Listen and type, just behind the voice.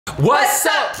What's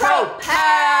up, Pro Pals?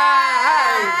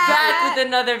 Back with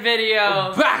another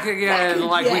video. Back again,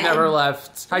 like we never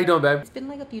left. How you doing, babe? It's been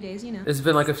like a few days, you know. It's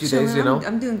been like a few days, you know.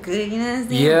 I'm doing good, you know.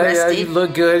 Yeah, you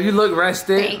look good. You look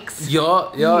rested. Thanks.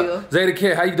 Yo. Zay the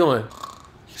Kid, how you doing?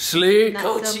 Sleek,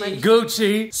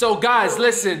 Gucci. So guys,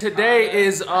 listen, today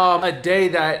is a day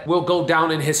that will go down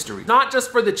in history. Not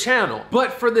just for the channel,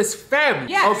 but for this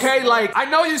family, okay? Like, I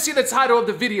know you see the title of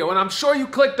the video and I'm sure you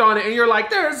clicked on it and you're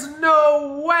like, there's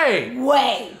no way.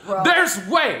 Bro. There's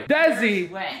way.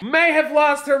 Dezi may have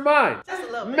lost her mind. Just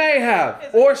a little bit. May have.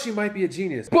 Or she might be a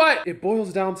genius. But it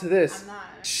boils down to this.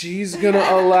 She's gonna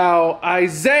allow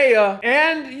Isaiah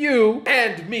and you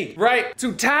and me, right,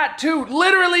 to tattoo,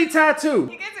 literally tattoo.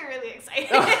 You guys are really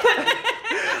excited.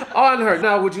 On her.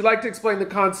 Now, would you like to explain the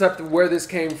concept of where this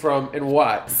came from and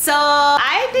why? So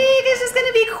I think it's just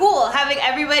gonna be cool having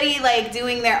everybody like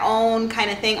doing their own kind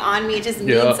of thing on me. It just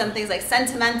means some things like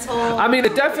sentimental. I mean,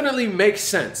 it definitely makes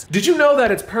sense. Did you know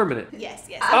that it's permanent? Yes.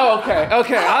 Oh,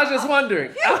 okay. I was just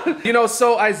wondering. You know,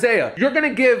 so Isaiah, you're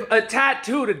gonna give a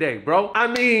tattoo today, bro. I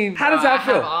mean, how does that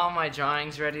feel? I have all my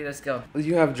drawings ready. Let's go.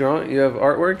 You have you have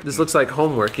artwork? This looks like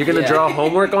homework. You're gonna draw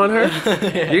homework on her?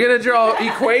 You're gonna draw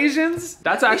equations?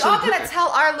 That's actually. We're all gonna tell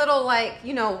our little, like,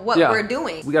 you know, what we're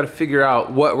doing. We gotta figure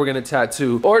out what we're gonna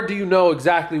tattoo. Or do you know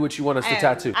exactly what you want us to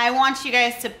tattoo? I want you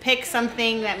guys to pick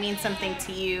something that means something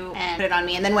to you and put it on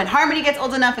me. And then when Harmony gets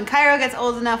old enough and Cairo gets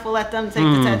old enough, we'll let them take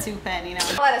the tattoo pen, you know?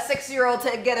 Let a 6-year-old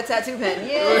get a tattoo pen.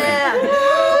 Yeah.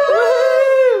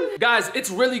 Guys, it's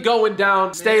really going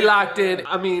down. Stay locked in.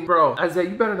 I mean, bro, Isaiah,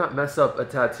 you better not mess up a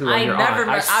tattoo on your arm.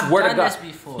 I swear to God. This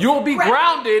before. You'll be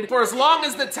grounded for as long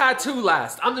as the tattoo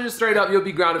lasts. I'm just straight up, you'll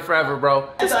be grounded forever, bro.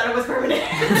 I thought it was permanent.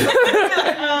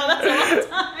 Oh, that's a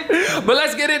long time. But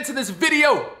let's get into this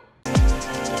video.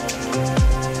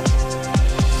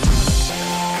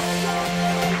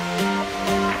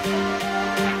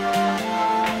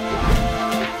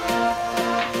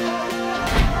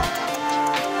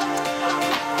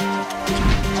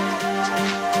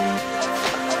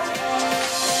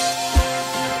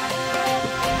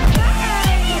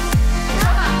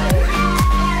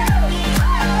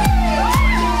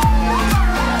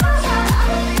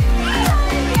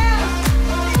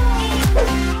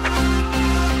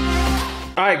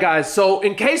 Alright guys, so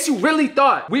in case you really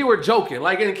thought we were joking,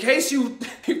 like in case you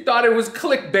thought it was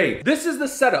clickbait, this is the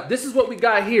setup. This is what we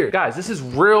got here. Guys, this is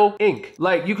real ink.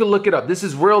 Like, you can look it up. This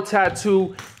is real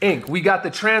tattoo ink. We got the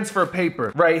transfer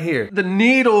paper right here. The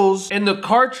needles and the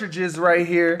cartridges right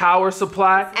here. Power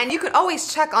supply. And you could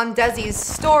always check on Dezi's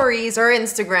stories or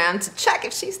Instagram to check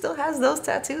if she still has those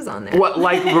tattoos on there. What,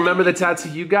 like, remember the tattoo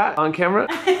you got on camera?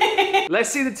 Let's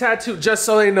see the tattoo just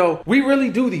so they know we really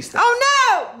do these things. Oh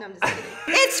no! No, I'm just kidding.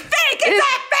 It's fake! It's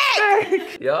that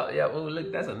fake! Yeah. Oh,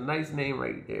 look, that's a nice name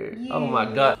right there. Yeah. Oh my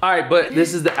God. All right, but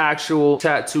this is the actual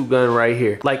tattoo gun right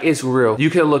here. Like, it's real. You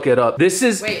can look it up. This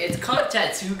is... Wait, it's called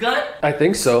tattoo gun? I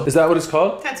think so. Is that what it's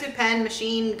called? Tattoo pen,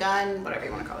 machine, gun, whatever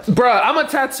you want to call it. Bruh, I'm a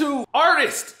tattoo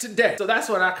artist today. So that's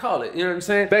what I call it. You know what I'm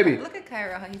saying? Baby. Look at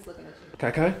Cairo, how he's looking at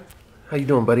you. Kai? How you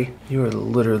doing, buddy? You are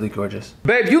literally gorgeous.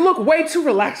 Babe, you look way too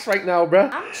relaxed right now, bruh.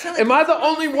 I'm chilling. Am I the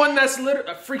only one that's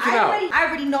freaking out? I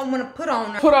already know what to put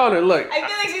on her. Put on her, look. I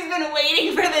feel like she's been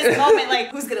waiting for this moment, like,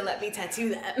 who's gonna let me tattoo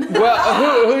that?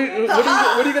 Well,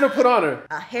 what are you gonna put on her?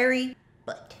 A hairy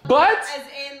butt. Butt? As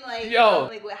in, like, yo.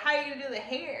 Like, how are you gonna do the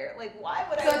hair? Like, why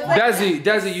would I?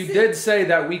 Dezi, you did say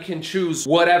that we can choose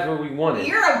whatever we wanted.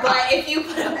 You're a butt if you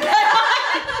put a butt on.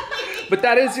 But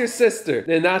that is your sister,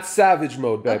 and that's savage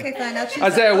mode, babe. Okay, fine. Now choose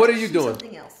Isaiah, what are you doing?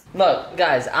 Something else. Look,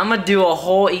 guys, I'm gonna do a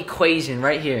whole equation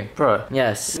right here. Bruh.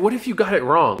 Yes. What if you got it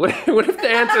wrong? What if the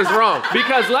answer's wrong?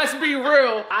 Because let's be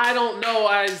real, I don't know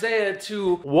Isaiah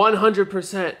to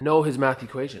 100% know his math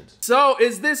equations. So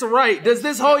is this right? Does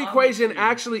this whole equation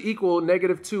actually equal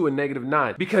 -2 and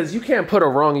 -9? Because you can't put a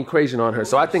wrong equation on her,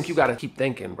 so I think you gotta keep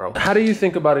thinking, bro. How do you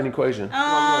think about an equation?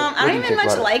 I don't even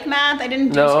much like math. I didn't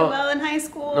do too well in high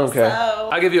school. Okay. So.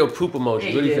 I'll give you a poop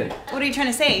emoji. What do you think? What are you trying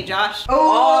to say, Josh?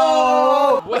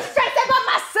 Oh! What you trying to say about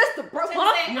my sister, bro?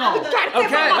 Huh? No.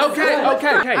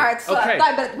 Okay. Alright, so I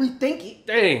thought better rethink it.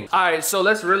 Dang. Alright, so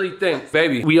let's really think.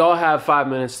 Baby, we all have 5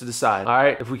 minutes to decide.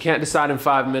 Alright? If we can't decide in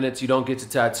 5 minutes, you don't get to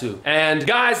tattoo. And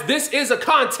guys, this is a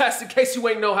contest in case you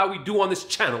ain't know how we do on this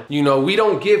channel. You know, we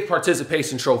don't give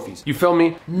participation trophies. You feel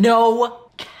me? No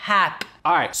cap.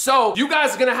 All right, so you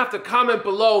guys are gonna have to comment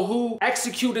below who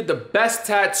executed the best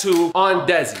tattoo on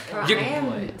Dezi. I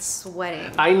am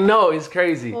sweating. I know, it's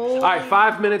crazy. All right,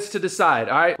 5 minutes to decide,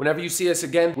 all right? Whenever you see us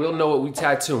again, we'll know what we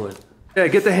tattooing. Yeah,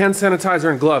 get the hand sanitizer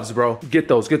and gloves, bro. Get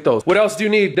those. What else do you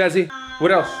need, Dezi?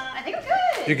 What else? I think I'm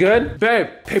good. You good? Babe,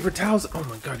 paper towels. Oh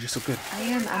my God, you're so good. I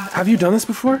am. Have you done this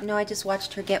before? No, I just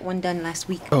watched her get one done last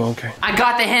week. Oh, okay. I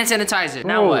got the hand sanitizer.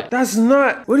 Now Bro, what? That's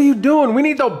not. What are you doing? We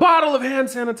need the bottle of hand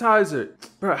sanitizer.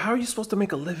 Bro, how are you supposed to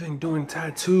make a living doing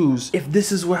tattoos if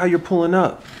this is how you're pulling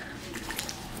up?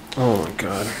 Oh my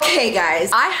God. Okay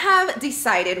guys, I have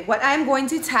decided what I'm going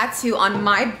to tattoo on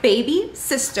my baby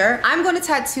sister. I'm going to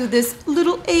tattoo this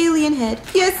little alien head.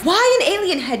 Yes, why an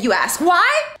alien head you ask? Why?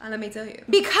 Let me tell you.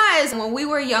 Because when we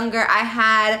were younger, I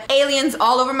had aliens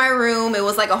all over my room. It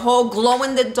was like a whole glow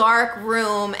in the dark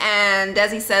room, and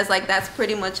Dezi says like that's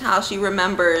pretty much how she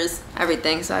remembers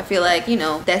everything. So I feel like, you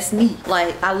know, that's me.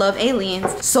 Like I love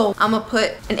aliens. So I'm gonna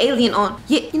put an alien on.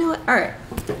 Yeah, you know what? All right.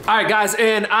 All right, guys,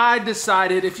 and I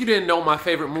decided, if you didn't know, my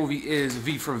favorite movie is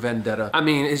V for Vendetta. I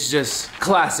mean, it's just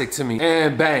classic to me.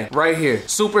 And bang, right here.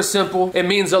 Super simple. It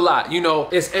means a lot. You know,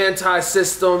 it's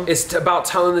anti-system. It's about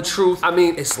telling the truth. I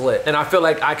mean, it's lit. And I feel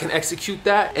like I can execute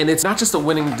that. And it's not just a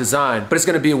winning design, but it's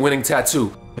gonna be a winning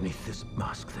tattoo. Beneath this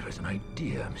mask, there is an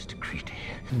idea, Mr. Creedy.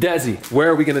 Dezi, where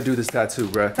are we gonna do this tattoo,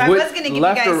 bruh? So I was gonna give you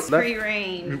guys free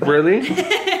reign. Really?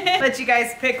 Let you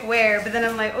guys pick where, but then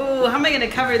I'm like, oh, how am I gonna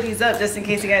cover these up just in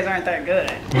case you guys aren't that good?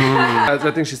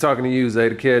 I think she's talking to you, Zay,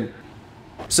 the kid.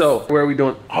 So, where are we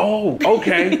doing? Oh,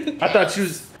 okay. I thought she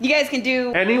was... You guys can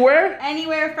do Anywhere?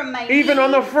 anywhere from my Even knee.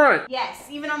 on the front? Yes,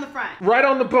 even on the front. Right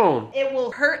on the bone? It will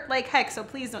hurt like heck, so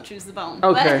please don't choose the bone.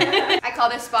 Okay. I call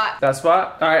this spot. That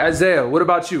spot? All right, Isaiah, what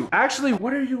about you? Actually,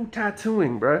 what are you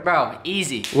tattooing, bruh? Bro,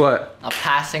 easy. What? A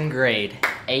passing grade.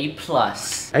 A+.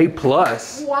 A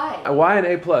plus? Why? Why an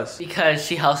A plus? Because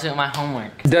she helps me with my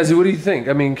homework. Dezi, what do you think?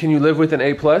 I mean, can you live with an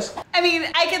A plus? I mean,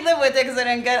 I could live with it because I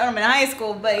didn't get them in high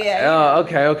school, but yeah.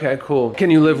 Okay, cool. Can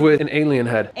you live with an alien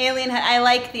head? Alien head, I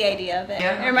like the idea of it.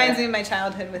 Yeah, it reminds me of my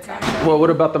childhood with Sasha. Well, what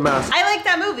about the mask? I like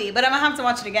that movie, but I'm gonna have to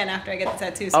watch it again after I get the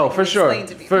tattoo. So Oh, I can for sure. explain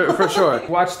to people. For sure.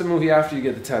 Watch the movie after you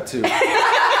get the tattoo.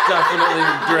 Definitely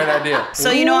a great idea.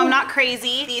 So you know I'm not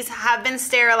crazy. These have been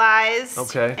sterilized.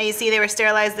 Okay. And you see they were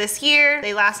sterilized this year.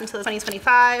 They last until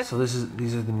 2025. So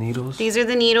these are the needles? These are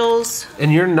the needles.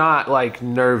 And you're not like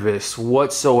nervous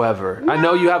whatsoever. I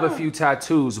know you have a few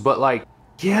tattoos, but like,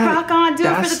 yeah. Rock on, do it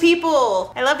for that's- the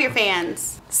people. I love your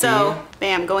fans. So,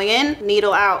 bam, going in,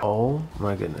 needle out. Oh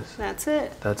my goodness. That's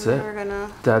it. That's And it. We're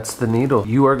gonna. That's the needle.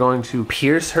 You are going to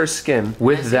pierce her skin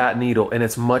with that needle, and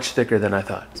it's much thicker than I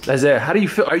thought. Isaiah, how do you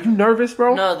feel? Are you nervous,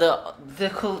 bro? No, look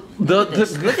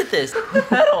at this. The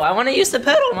pedal. I want to use the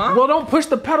pedal, Mom. Well, don't push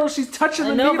the pedal. She's touching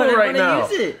the know, needle but I right wanna now.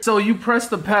 use it. So you press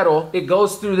the pedal, it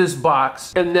goes through this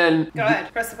box, and then Go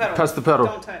ahead, press the pedal. press the pedal.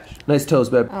 Don't touch. Nice toes,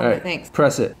 babe. Oh, All right, thanks.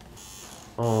 press it.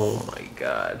 Oh my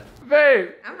God, babe,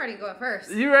 I'm ready to go at first.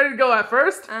 you ready to go at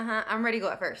first? Uh-huh, I'm ready to go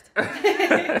at first.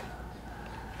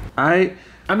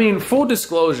 I mean, full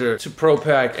disclosure to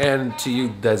ProPack and to you,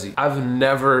 Dezi, I've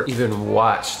never even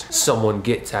watched someone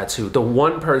get tattooed. The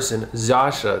one person,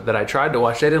 Zasha, that I tried to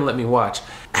watch, they didn't let me watch.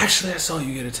 Actually, I saw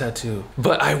you get a tattoo,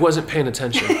 but I wasn't paying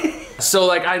attention. So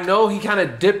like, I know he kind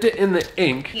of dipped it in the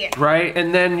ink, Yeah. right?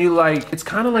 And then you like, it's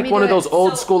kind of like me one do of those it.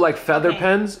 old So- school like feather okay.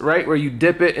 pens, right? Where you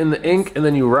dip it in the ink and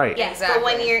then you write. Yes, Exactly. but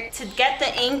when you're to get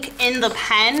the ink in the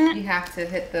pen, You have to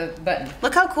hit the button.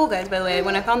 look how cool, guys. By the way,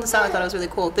 when I found this out, I thought it was really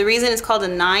cool. The reason it's called a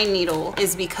 9 needle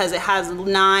is because it has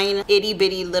 9 itty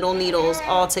bitty little needles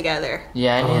all together.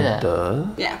 Yeah, I knew that. Duh.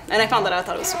 Yeah, and I found that out. I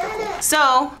thought it was super cool.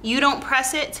 So you don't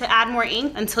press it to add more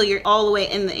ink until you're all the way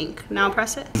in the ink. Now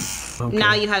press it. Okay.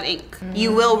 Now you have ink.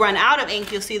 You will run out of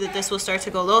ink. You'll see that this will start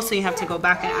to go low, so you have to go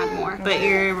back and add more. But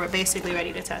you're basically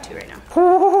ready to tattoo right now.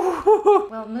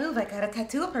 Well, move. I gotta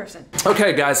tattoo a person.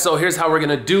 Okay guys, so here's how we're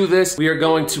gonna do this. We are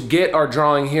going to get our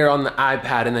drawing here on the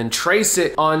iPad and then trace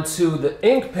it onto the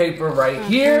ink paper right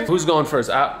here. Who's going first?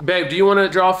 Babe, do you wanna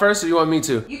draw first or do you want me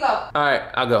to? You go. All right,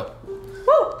 I'll go.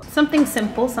 Woo! Something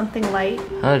simple, something light.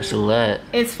 That looks lit.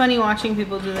 It's funny watching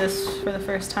people do this for the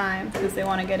first time because they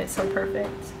want to get it so perfect.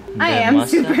 I That am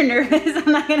mustache? super nervous.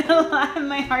 I'm not gonna lie.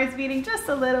 My heart's beating just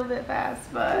a little bit fast,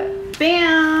 but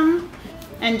bam!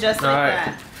 And just like All right.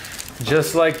 that.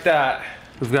 Just like that.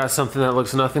 We've got something that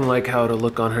looks nothing like how it'll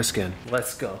look on her skin.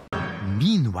 Let's go.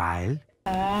 Meanwhile,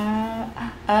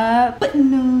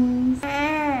 Button nose.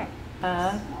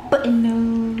 Button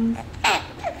nose.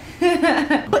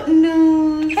 Button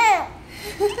nose. Yeah.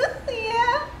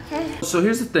 So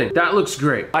here's the thing. That looks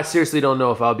great. I seriously don't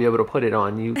know if I'll be able to put it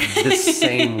on you the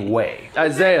same way.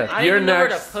 Isaiah, I you're don't even know where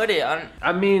next. to put it.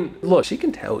 I mean, look, she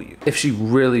can tell you if she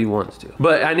really wants to.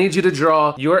 But I need you to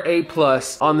draw your A+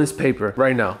 on this paper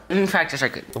right now. Let me practice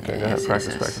right quick. Okay, go ahead,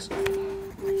 practice.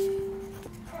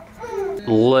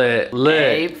 Lit.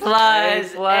 A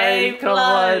plus, A Come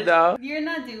on plus. now. You're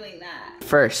not doing that.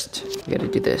 First, you gotta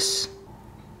do this.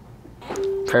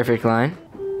 Perfect line.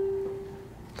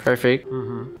 Perfect.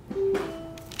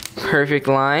 Perfect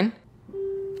line.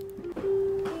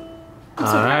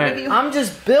 Alright. I'm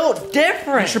just built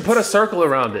different. You should put a circle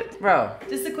around it. Bro.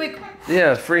 Just a quick.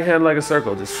 Yeah, freehand like a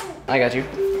circle. Just. I got you.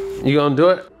 You gonna do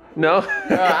it? No?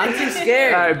 Bro, I'm too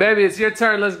scared. Alright, baby, it's your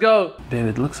turn. Let's go. Babe,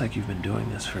 it looks like you've been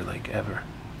doing this for like ever.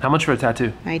 How much for a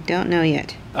tattoo? I don't know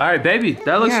yet. Alright, baby.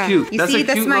 That looks cute. You That's see, a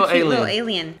cute, my cute little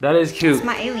alien. That is cute. That's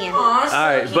my alien.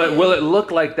 Alright, but will it look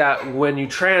like that when you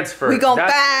transfer? We gon'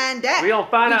 find that. We gonna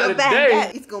find out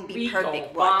today. It's gonna be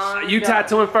perfect. Watch. You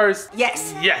tattooing first?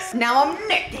 Yes. Yes. Now I'm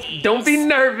nervous. Don't be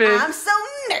nervous. I'm so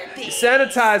nervous.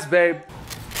 Sanitize, babe.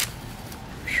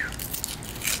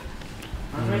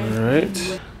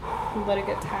 Alright. Let it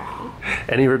get tacky.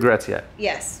 Any regrets yet?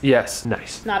 Yes. Yes.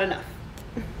 Nice. Not enough.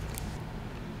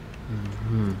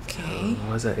 Okay.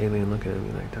 Why is that alien looking at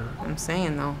me like that? I'm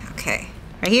saying though. Okay.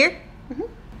 Right here?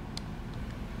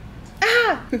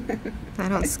 Ah! I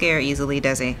don't scare easily,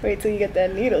 Dezi. Wait till you get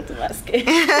that needle to my skin.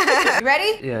 You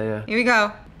ready? Yeah, Here we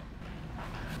go.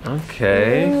 yeah.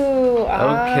 Okay. Ooh,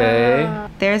 Okay.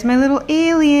 There's my little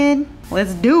alien.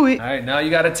 Let's do it. Alright, now you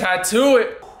gotta tattoo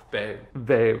it.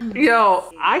 Babe.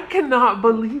 Yo, I cannot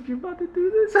believe you're about to do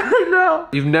this. I know.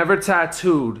 You've never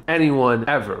tattooed anyone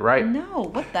ever, right? No,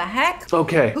 what the heck?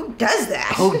 Okay. Who does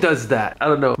that? Who does that? I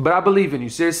don't know. But I believe in you.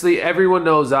 Seriously, everyone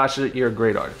knows, Asha, you're a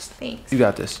great artist. Thanks. You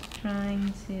got this.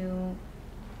 Trying to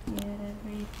get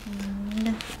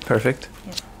everything. Perfect.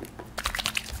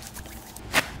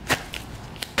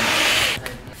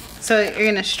 So you're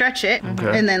gonna stretch it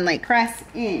Okay. and then like press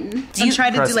in. Do you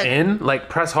try to Press do like in? Like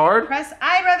press hard? press?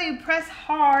 I'd rather you press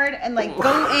hard and like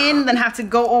go in than have to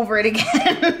go over it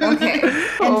again. Okay.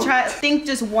 And think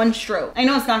just one stroke. I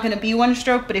know it's not gonna be one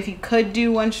stroke, but if you could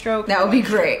do one stroke, That would be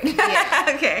great. Yeah.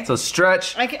 Okay. So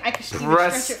stretch I can even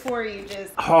Press. stretch it for you.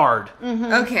 Just hard.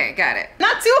 Okay, got it.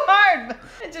 not too hard,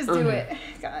 but just do it.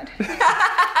 God.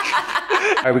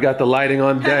 All right, we got the lighting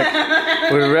on deck.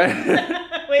 We're ready.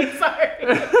 Wait, sorry.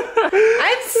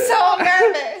 I'm so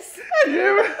nervous.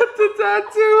 You're about to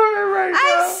tattoo her right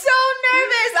I'm now. so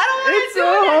nervous. I don't want It's to a do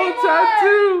it whole anymore.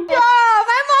 tattoo. Yo,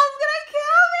 my mom's gonna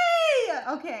kill me.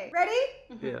 Okay, ready?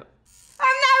 Yeah.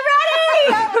 I'm not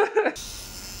ready.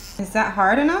 Is that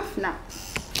hard enough? No.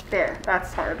 There.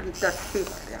 That's hard. That's too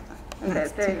hard. Yeah. Okay,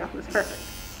 there you go. That's perfect.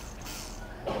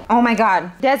 Oh my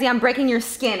God, Dezi, I'm breaking your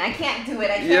skin. I can't do it.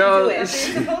 I can't do it. You're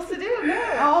supposed to do it. No.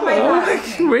 Oh my God.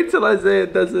 Okay. Wait till Isaiah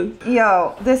does it.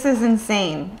 Yo, this is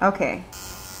insane. Okay.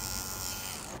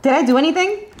 Did I do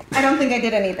anything? I don't think I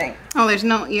did anything. Oh, there's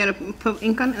no. You gotta put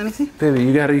ink on it. Let me see. Baby,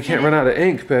 you can't run out of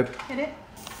ink, babe. Hit it.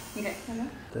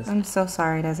 Okay. I'm so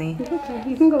sorry, Dezi. Okay.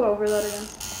 You can go over that again.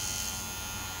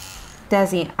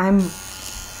 Dezi,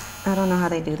 I don't know how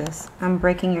they do this. I'm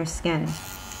breaking your skin.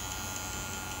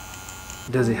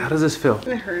 Dezi, how does this feel?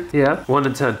 It hurts. Yeah? 1 to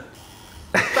 10.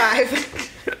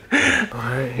 5.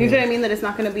 Alright. You know what I mean? That it's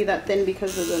not gonna be that thin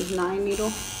because of the 9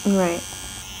 needle. Right.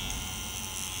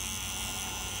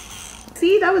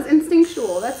 See, that was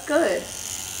instinctual. That's good.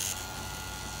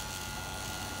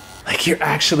 Like you're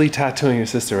actually tattooing your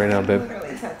sister right now, babe.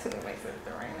 Literally tattooing my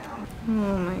sister right now.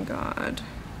 Oh my God.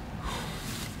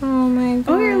 Oh my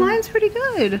God. Oh, your line's pretty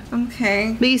good.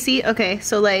 Okay. But you see, okay,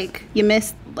 so like you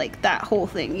missed like that whole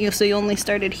thing. So you only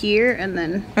started here and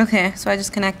then. Okay, so I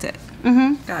just connect it.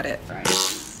 Mm-hmm. Got it.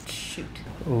 Shoot.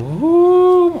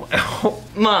 Ooh.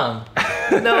 Mom.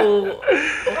 No.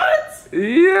 What?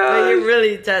 Yeah. Are you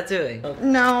really tattooing?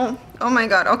 No. Oh my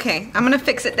God. Okay, I'm gonna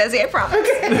fix it, Dezi. I promise.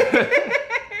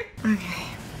 Okay.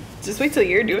 Just wait till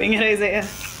you're doing it, Isaiah.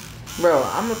 Bro,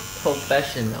 I'm a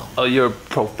professional. Oh, you're a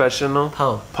professional?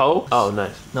 Po. Po? Oh,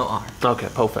 nice. No R. Okay,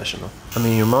 professional. I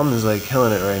mean, your mom is like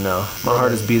killing it right now. My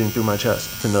heart is beating through my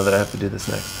chest to know that I have to do this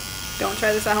next. Don't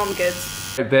try this at home, kids.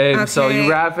 Hey, babe, so Okay. you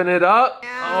wrapping it up? Yeah.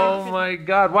 Oh my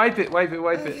God, wipe it.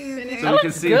 So we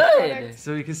can see. Good.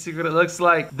 So we can see what it looks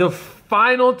like. The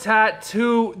final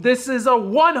tattoo. This is a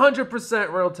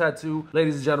 100% real tattoo,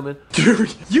 ladies and gentlemen.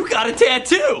 Dude, you got a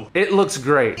tattoo! It looks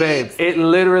great, babe. It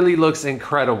literally looks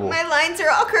incredible. My lines are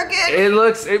all crooked.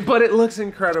 But it looks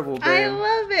incredible, babe. I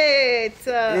love it.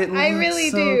 It I looks really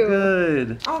so do.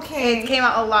 good. Okay. It came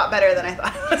out a lot better than I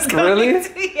thought it was going Really?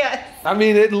 to. Yes. I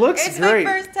mean, it looks It's great.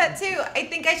 my first tattoo. I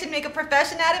think I should make a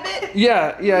profession out of it.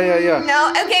 Yeah.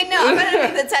 No, okay, no. I'm gonna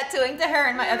do the tattooing to her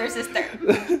and my other sister.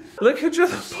 Look who drew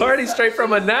the party straight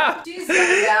from a nap. She's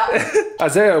out.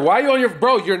 Isaiah, why are you on your...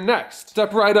 Bro, you're next.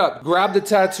 Step right up. Grab the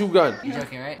tattoo gun. You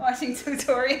joking, right? Watching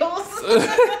tutorials.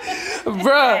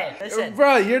 Bruh. Listen.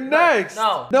 Bruh, you're next.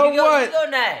 No. No, you go, what? You go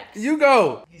next. You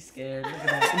go. He's scared. Look at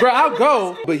that. Bruh, I'll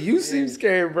go. But you seem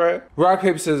scared, bruh. Rock,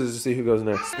 paper, scissors to see who goes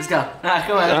next. Let's go.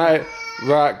 Come on. All right.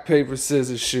 rock, paper,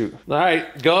 scissors, shoot. All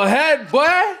right, go ahead, boy.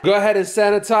 Go ahead and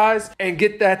sanitize and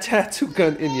get that tattoo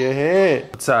gun in your hand.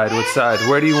 What side? What side?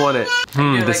 Where do you want it?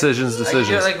 Decisions.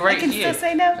 Like right I can here. still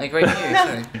say no. Like right here.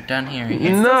 Sorry. Down here. Right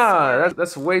here. Nah,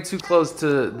 that's way too close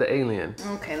to the alien.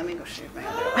 Okay, let me go shoot my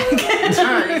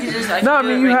other No, I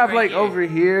mean you have like over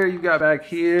here, you got back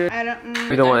here. I don't.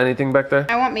 You don't want anything back there?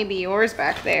 I want maybe yours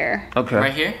back there. Okay.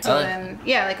 Right here? So then,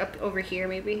 yeah, like up over here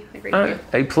maybe, like right All here.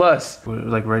 right. A plus,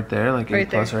 like right there, like Right A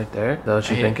plus there. right there. Is that what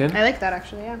you're thinking? I like that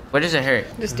actually. Yeah. What does it hurt?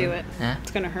 Just do it. Yeah.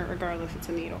 It's gonna hurt regardless. It's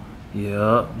a needle.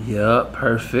 Yup,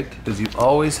 perfect. Because you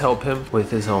always help him with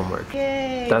his homework.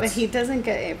 Yay! That's- But he doesn't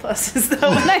get A pluses though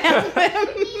when I help him.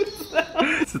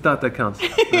 It's the thought that counts,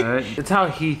 alright? It's how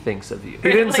he thinks of you.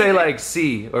 He didn't say like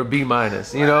C or B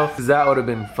minus, you know? Because that would have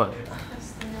been funny.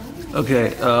 Okay,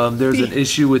 there's an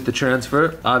issue with the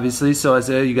transfer, obviously. So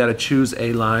Isaiah, you gotta choose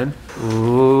a line.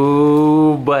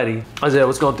 Ooh, buddy. Isaiah,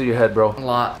 what's going through your head, bro? A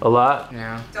lot. A lot?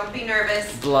 Yeah. Don't be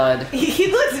nervous. Blood. He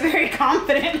looks very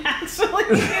confident actually.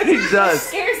 He does.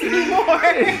 Scares me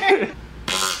more.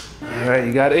 Alright,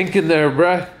 you got ink in there,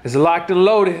 bruh. It's locked and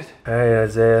loaded. Alright,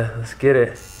 Isaiah, let's get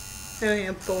it. Oh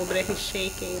yeah, bold, but he's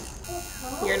shaking.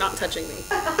 You're not touching me.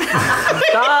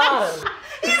 Stop!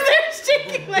 He's there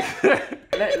shaking like.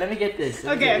 Let me get this.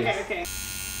 Let me Okay, get okay, okay.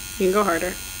 You can go harder.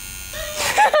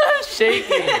 this.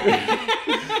 Shaking.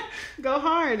 Go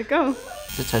hard, go.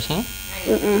 Is it touching?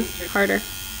 Harder.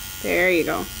 There you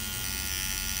go.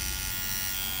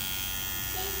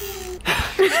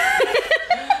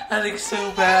 That looks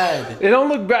so bad. It don't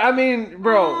look bad. I mean,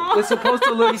 bro, it's supposed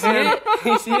to look You see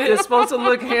it? It's supposed to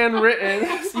look handwritten.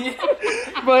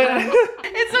 But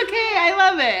It's okay, I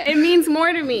love it. It means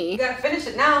more to me. You gotta finish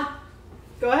it now.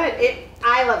 Go ahead,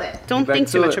 I love it. Don't Back think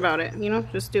to too much it. about it, you know?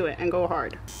 Just do it and go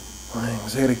hard.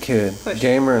 Zeta Kid, Push.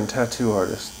 gamer and tattoo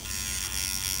artist.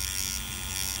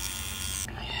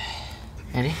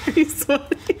 Ready? He's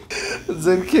sweating.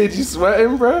 Zeta Kid, you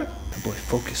sweating, bro? Boy,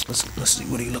 focus. Let's see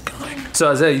what he looking like.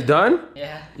 So Isaiah, you done?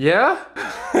 Yeah. Yeah?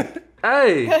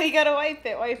 Hey. You gotta wipe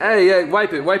it, wipe it. Hey, yeah,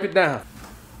 wipe it down.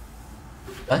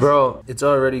 Bro, it's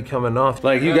already coming off.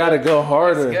 Like, you gotta go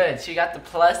harder. Good. She got the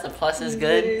plus. The plus is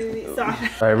good. Stop.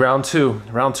 All right, round two.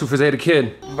 Round two for Zeta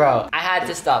Kid. Bro, I had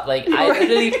to stop. Like, I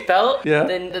literally felt Yeah.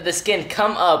 the skin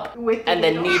come up With the and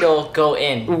the needle go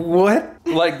in. What?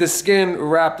 Like the skin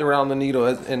wrapped around the needle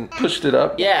and pushed it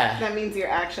up? Yeah. That means you're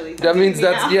actually That means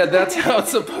tattooing me that's, now. yeah, that's how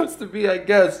it's supposed to be, I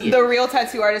guess. The real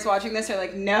tattoo artists watching this are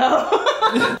like, no.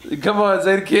 Come on,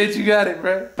 Zeta Kid, you got it,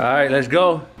 bro. All right, let's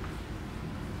go.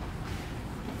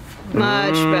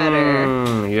 Much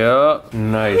better. Yep,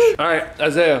 nice. All right,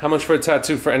 Isaiah, how much for a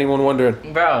tattoo for anyone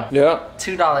wondering? Bro, Yep,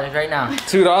 $2 right now.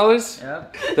 $2?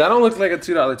 Yep. That don't look like a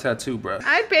 $2 tattoo, bro.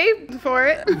 I paid for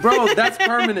it. Bro, that's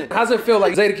permanent. How's it feel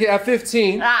like Zeta Kid at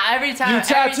 15? Every time. You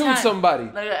tattooed somebody.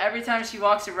 Like, every time she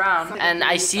walks around and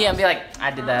I see it and be like, I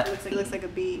did that. It looks like a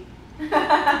bee.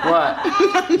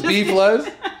 What? B plus?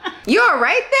 You all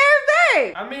right there,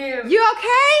 babe? I mean, You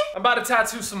okay? I'm about to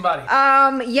tattoo somebody.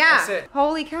 Yeah. That's it.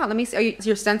 Holy cow. Let me see. Is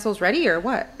your stencils ready or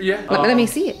what? Yeah. Let me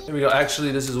see it. Here we go.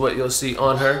 Actually, this is what you'll see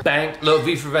on her. Bang. Little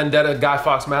V for Vendetta Guy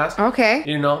Fawkes mask. Okay.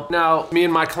 You know. Now, me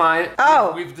and my client,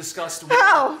 Oh. we've discussed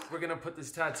Oh. we're gonna put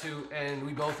this tattoo, and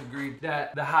we both agreed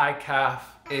that the high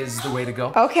calf is the way to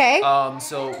go. Okay.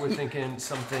 So we're thinking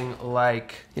something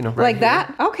like, you know, right like here.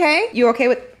 that? Okay. You okay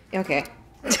with? Okay.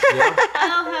 Yeah.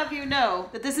 I'll have you know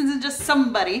that this isn't just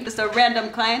somebody, just a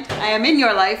random client. I am in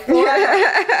your life. True.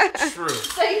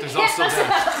 There's also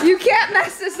that. You can't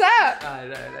mess this up.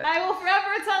 I will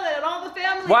forever tell it and all the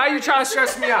family. Why are you trying to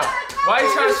stress me out? Why are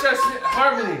you trying to stress me?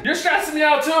 Harmony, you're stressing me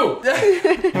out too.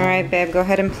 All right, babe. Go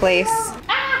ahead and place.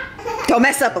 Don't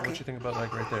mess up, okay? What you think about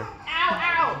like right there? Ow,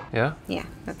 ow. Yeah? Yeah,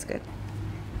 that's good.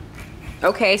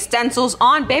 Okay, stencils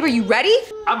on. Babe, are you ready?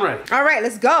 I'm ready. All right,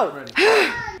 let's go.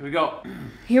 Here we go.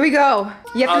 Here we go.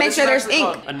 You have to make This sure is there's actually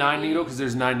ink. called a 9 needle because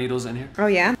there's 9 needles in here. Oh,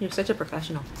 yeah? You're such a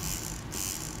professional.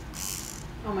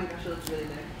 Oh my gosh, it looks really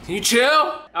good. Can you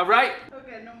chill? All right.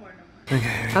 Okay, no more.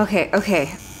 Okay, okay.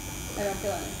 I don't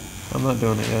feel anything. I'm not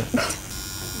doing it yet. You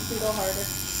can go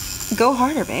harder. Go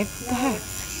harder, babe. Go ahead.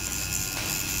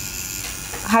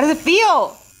 How does it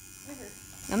feel?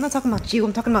 I'm not talking about you.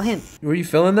 I'm talking about him. Were you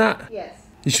feeling that? Yes.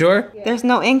 You sure? There's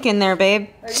no ink in there, babe.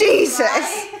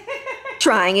 Jesus.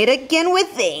 Trying it again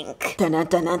with ink. Dun-dun,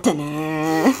 dun-dun,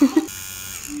 dun-dun.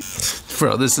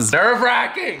 Bro, this is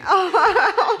nerve-wracking.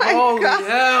 Oh my Holy God.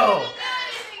 hell.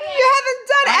 You haven't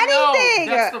done anything.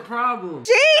 That's the problem.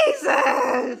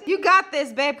 Jesus. You got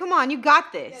this, babe. Come on, you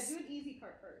got this. Do an easy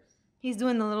part first. He's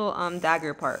doing the little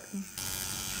dagger part. You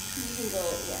can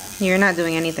go, yeah. You're not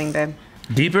doing anything, babe.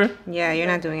 Deeper? Yeah, you're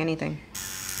not doing anything.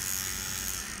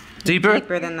 Deeper?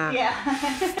 Deeper than that. Yeah.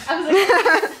 I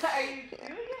was like, are you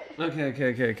doing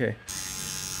it? Okay.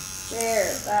 There,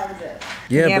 that was it.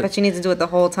 Yeah, but you need to do it the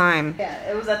whole time. Yeah,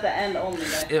 it was at the end only.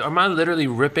 Am I literally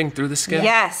ripping through the skin?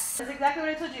 Yes. That's exactly what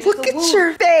I told you. Look at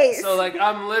your face. So like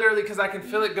I'm literally, because I can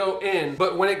feel it go in,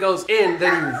 but when it goes in,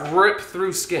 then you rip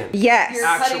through skin. Yes. You're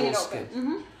cutting Actual it skin.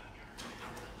 open.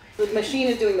 The machine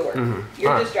is doing the work.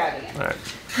 You're just dragging it. All right.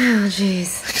 Oh,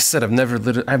 jeez. Like I said,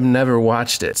 I've never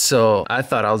watched it, so I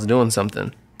thought I was doing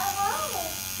something.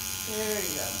 There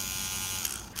you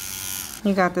go.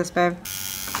 You got this, babe.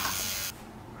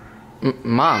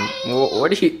 Mom,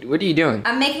 what are you doing?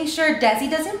 I'm making sure Dezi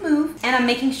doesn't move, and I'm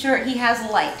making sure he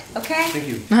has light, okay? Thank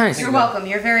you. Nice. You're welcome.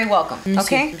 You're very welcome,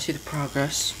 okay? Let me see the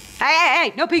progress.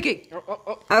 Hey, no peeking.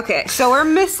 Okay, so we're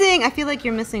missing, I feel like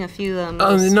you're missing a few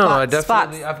No, I definitely,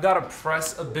 spots. I've got to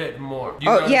press a bit more. You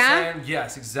know what I'm saying?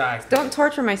 Yes, exactly. Don't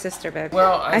torture my sister, babe.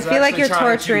 Well, I feel like you're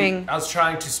torturing. I was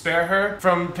trying to spare her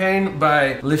from pain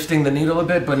by lifting the needle a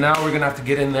bit, but now we're gonna have to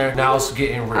get in there. Now it's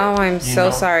getting real. Oh, I'm so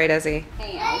sorry, Dezi.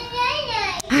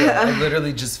 Yeah, I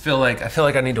literally just feel like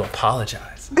I need to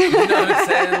apologize. You know what I'm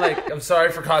saying? Like, I'm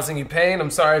sorry for causing you pain. I'm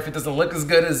sorry if it doesn't look as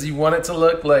good as you want it to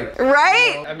look. Like,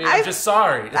 Right? you know, I mean, I'm just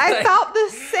sorry. I felt the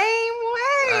same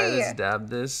way. Let's dab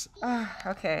this.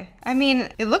 Okay. I mean,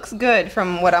 it looks good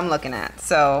from what I'm looking at.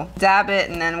 So dab it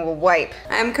and then we'll wipe.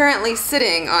 I'm currently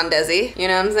sitting on Dezi. You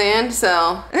know what I'm saying?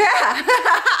 So yeah.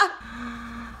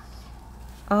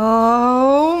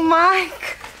 Oh my.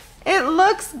 It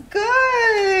looks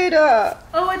good.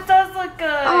 Oh, it does look good.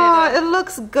 Oh, it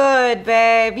looks good,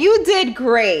 babe. You did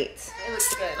great. It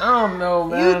looks good. I don't know,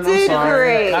 man. You did I'm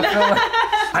sorry. great. I feel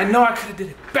like I know I could have did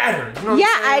it better. You know what Yeah,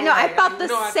 I'm saying? I know. I Like, felt know the I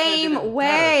coulda did it same better.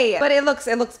 way. But it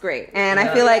looks great. And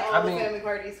I feel like All the mean- family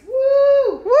parties.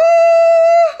 Woo! woo!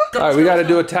 All right, we got to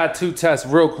do a tattoo test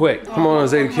real quick. Come on,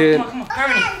 Zeta Kid.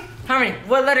 Harmony,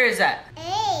 what letter is that?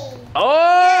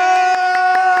 Oh!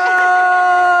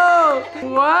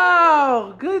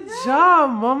 Wow, good job,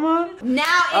 mama. Now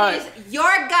All it is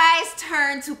your guys'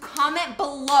 turn to comment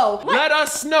below. Let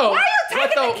us know. Why are you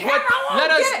taking the camera? I won't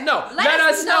Let us get it. know. Let Let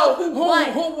us us know know who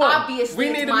who won. Obviously, we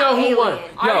it's need to my know who won.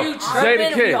 alien. Are you Yo, tripping?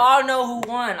 Zeta We Kid. all know who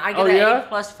won. I get Oh, an yeah?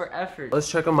 A+ for effort. Let's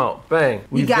check them out. Bang.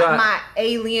 You got my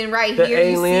alien right the here.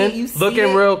 alien You see looking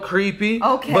it? real creepy,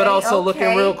 Okay, but also looking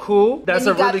okay. real cool. That's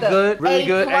Then a you got really the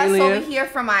good A+ alien. over here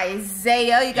from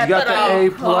Isaiah. You got the A+,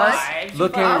 Alright.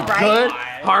 looking Alright. good.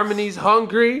 Harmony's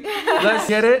hungry. Let's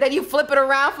get it. Then you flip it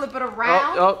around,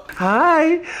 Oh,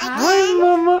 hi. Hi,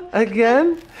 mama.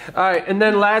 Again. All right, and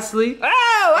then lastly. Harmony.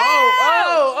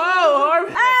 Oh!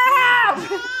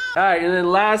 All right, and then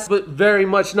last but very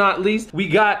much not least, we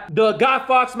got the Guy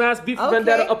Fawkes mask, Beef Okay.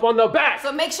 Vendetta up on the back.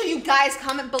 So make sure you guys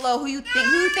comment below who you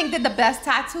think did the best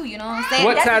tattoo. You know what I'm saying?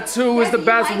 What Desi, tattoo is the Desi,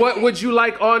 best? you What like would you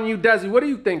like on you, Dezi? What are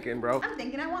you thinking, bro? I'm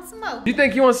thinking I want some more. You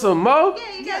think you want some more?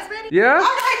 Yeah, you guys ready? Yeah? All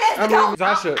right, let's go.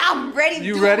 Zasha, I'm ready to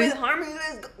you do ready? it with Harmony.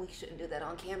 Let's go. We shouldn't do that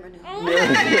on camera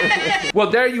now. Well,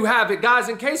 there you have it, guys.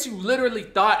 In case you literally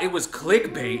thought it was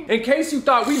clickbait, in case you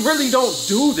thought we really don't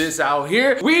do this out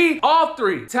here, we all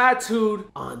three tattooed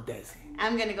on Dezi.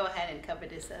 I'm gonna go ahead and cover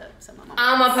this up. So my mom.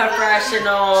 I'm a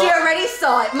professional. She already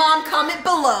saw it. Mom, comment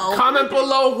below. Comment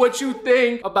below what you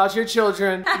think about your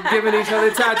children giving each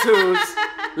other tattoos.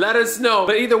 Let us know.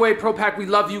 But either way, Pro Pack, we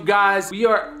love you guys. We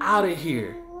are out of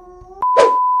here.